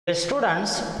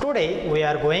Students, today we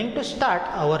are going to start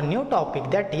our new topic,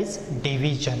 that is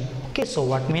division. Okay, so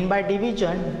what mean by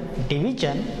division?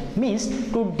 Division means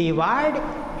to divide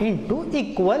into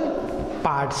equal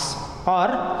parts,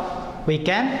 or we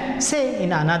can say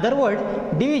in another word,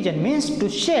 division means to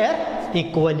share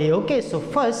equally. Okay, so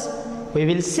first we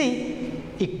will see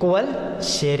equal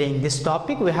sharing. This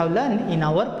topic we have learned in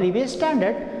our previous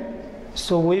standard.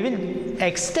 So we will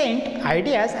extend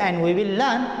ideas and we will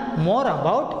learn more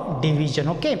about division.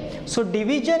 Okay, so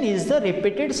division is the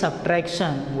repeated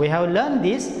subtraction. We have learned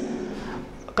this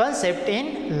concept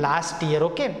in last year.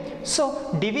 Okay,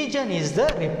 so division is the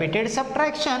repeated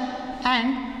subtraction,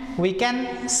 and we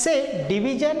can say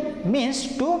division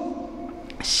means to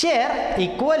share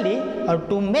equally or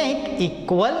to make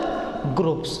equal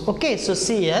groups. Okay, so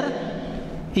see here,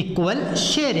 equal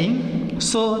sharing.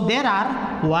 So there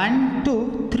are 1,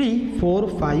 2, 3,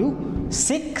 4, 5,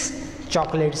 6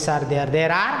 chocolates are there.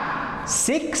 There are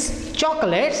 6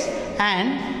 chocolates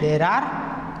and there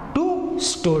are 2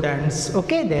 students.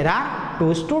 Okay, there are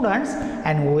 2 students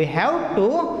and we have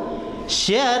to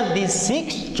share these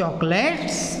 6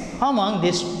 chocolates among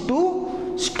these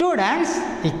 2 students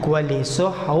equally. So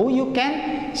how you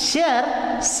can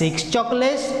share 6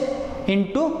 chocolates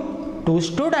into 2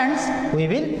 students? We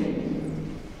will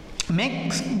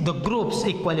make the groups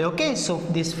equally. Okay, so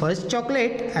this first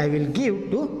chocolate I will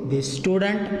give to this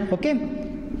student. Okay,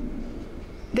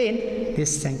 then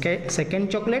this second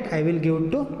chocolate I will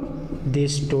give to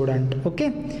this student. Okay,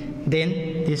 then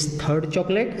this third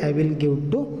chocolate I will give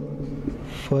to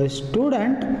first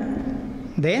student.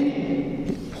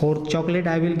 Then fourth chocolate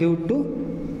I will give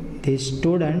to this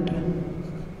student.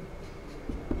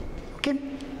 Okay,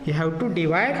 you have to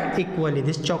divide equally.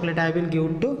 This chocolate I will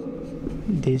give to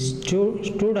this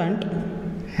student,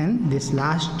 and this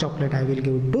last chocolate I will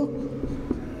give to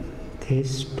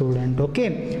this student.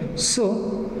 Okay,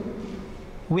 so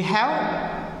we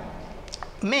have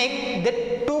make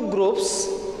the 2 groups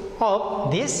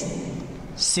of these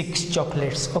 6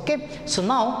 chocolates. Okay, so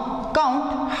now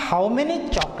count how many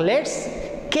chocolates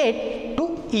get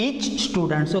to each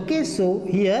students. Okay, so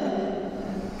here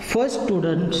first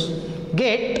students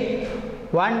get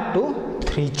 1, 2,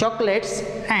 3 chocolates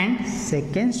and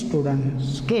second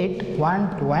students get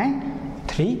 1, 2 and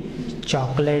 3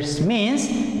 chocolates. Means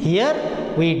here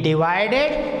we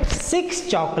divided 6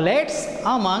 chocolates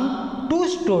among 2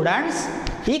 students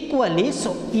equally.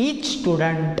 So each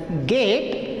student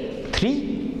get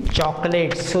 3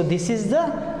 chocolates. So this is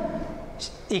the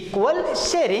equal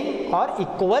sharing or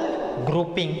equal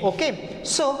grouping. Okay,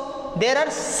 so there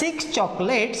are 6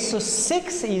 chocolates. So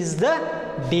 6 is the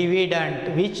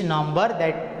dividend, which number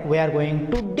that we are going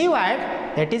to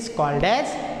divide, that is called as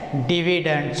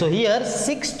dividend. So here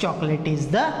 6 chocolate is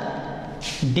the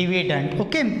dividend.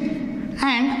 Okay,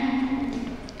 and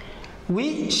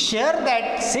we share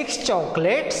that 6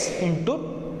 chocolates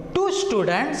into 2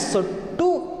 students. So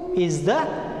 2 is the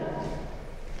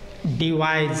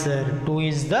divisor. 2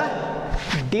 is the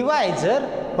divisor.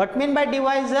 What mean by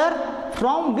divisor?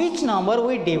 From which number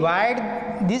we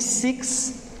divide this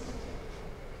 6?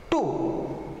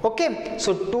 2. Okay,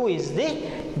 so 2 is the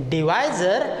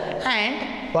divisor.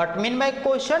 And what mean by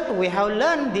quotient? We have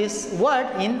learned this word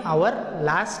in our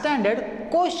last standard.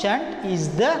 Quotient is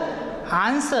the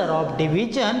answer of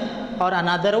division, or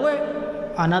another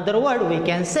word we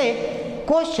can say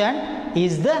quotient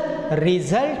is the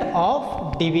result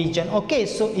of division. Okay,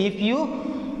 so if you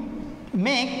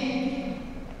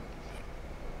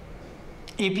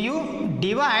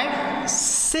divide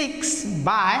 6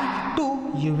 by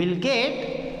 2, you will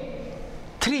get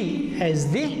 3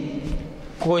 as the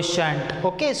quotient.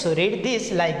 Okay, so read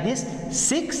this like this: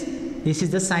 6, this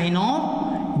is the sign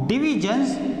of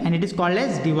divisions and it is called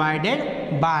as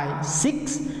divided by.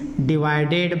 6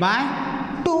 divided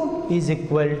by 2 is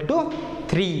equal to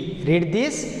 3. Read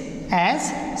this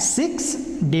as 6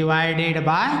 divided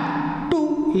by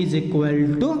 2 is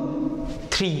equal to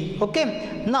 3.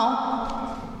 Okay, now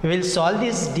we will solve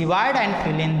this, divide and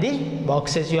fill in the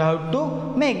boxes. You have to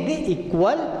make the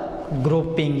equal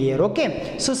grouping here.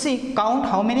 Okay, so see, count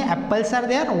how many apples are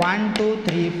there. 1, 2,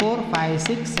 3, 4, 5,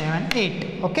 6, 7,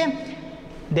 8. Okay,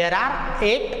 there are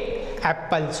 8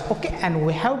 apples. Okay, and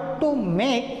we have to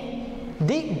make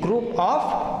the group of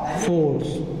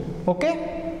 4s.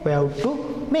 Okay, we have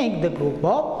to make the group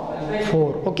of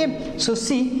 4. Okay, so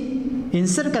see,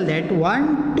 encircle that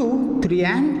 1, 2, 3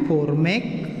 and 4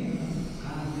 make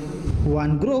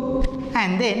one group,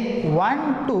 and then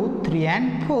 1, 2, 3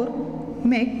 and 4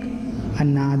 make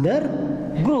another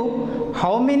group.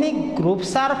 How many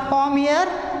groups are formed here?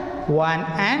 1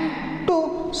 and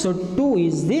 2. So 2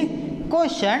 is the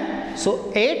quotient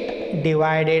So 8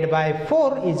 divided by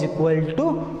 4 is equal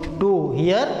to 2.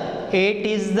 Here 8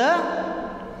 is the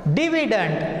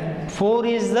dividend, 4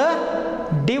 is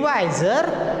the divisor,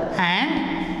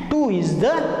 and 2 is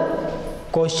the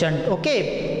quotient.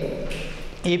 Okay,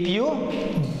 if you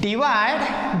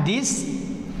divide these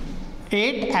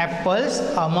 8 apples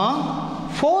among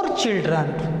 4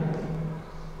 children,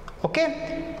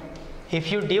 okay,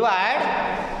 if you divide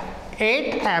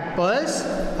 8 apples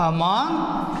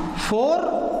among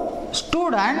 4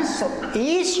 students,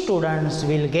 each students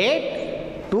will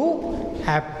get 2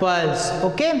 apples.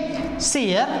 Okay, see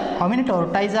here how many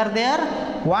tortoises are there?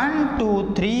 1,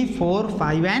 2, 3, 4,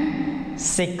 5 and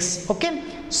 6. Okay,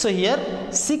 so here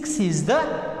 6 is the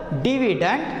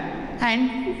dividend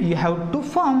and you have to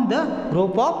form the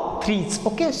group of 3s.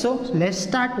 Okay, so let's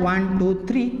start 1, 2,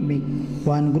 3, make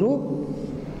one group,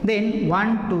 then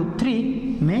 1, 2,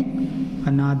 3, make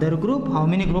another group. How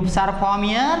many groups are formed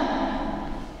here?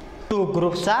 2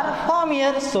 groups are formed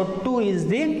here. So 2 is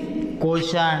the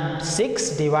quotient.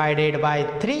 6 divided by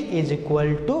 3 is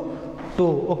equal to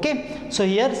 2. Okay, so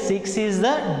here 6 is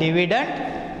the dividend,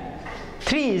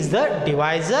 3 is the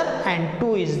divisor, and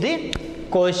 2 is the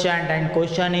quotient, and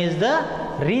quotient is the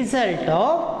result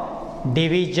of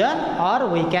division, or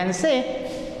we can say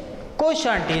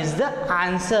quotient is the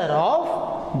answer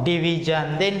of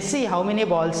division. Then see how many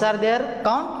balls are there.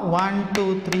 Count 1,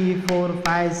 2, 3, 4,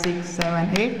 5, 6,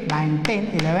 7, 8, 9, 10,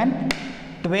 11,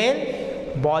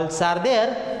 12 balls are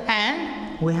there,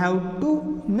 and we have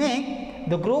to make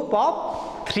the group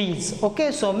of 3s.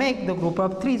 Okay, so make the group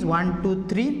of 3s. 1, 2,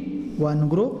 3, one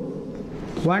group,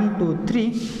 1, 2,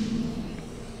 3,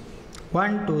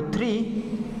 1, 2, 3,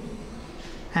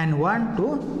 and 1,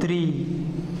 2, 3.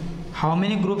 How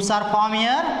many groups are formed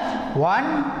here?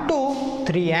 1, 2,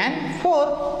 3 and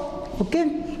 4.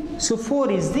 Okay, so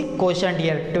 4 is the quotient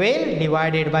here. 12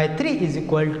 divided by 3 is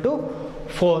equal to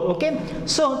 4. Okay,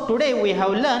 so today we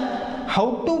have learned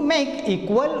how to make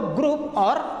equal group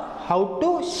or how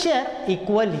to share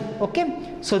equally.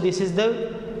 Okay, so this is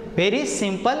the very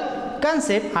simple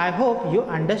concept. I hope you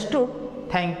understood.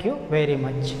 Thank you very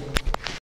much.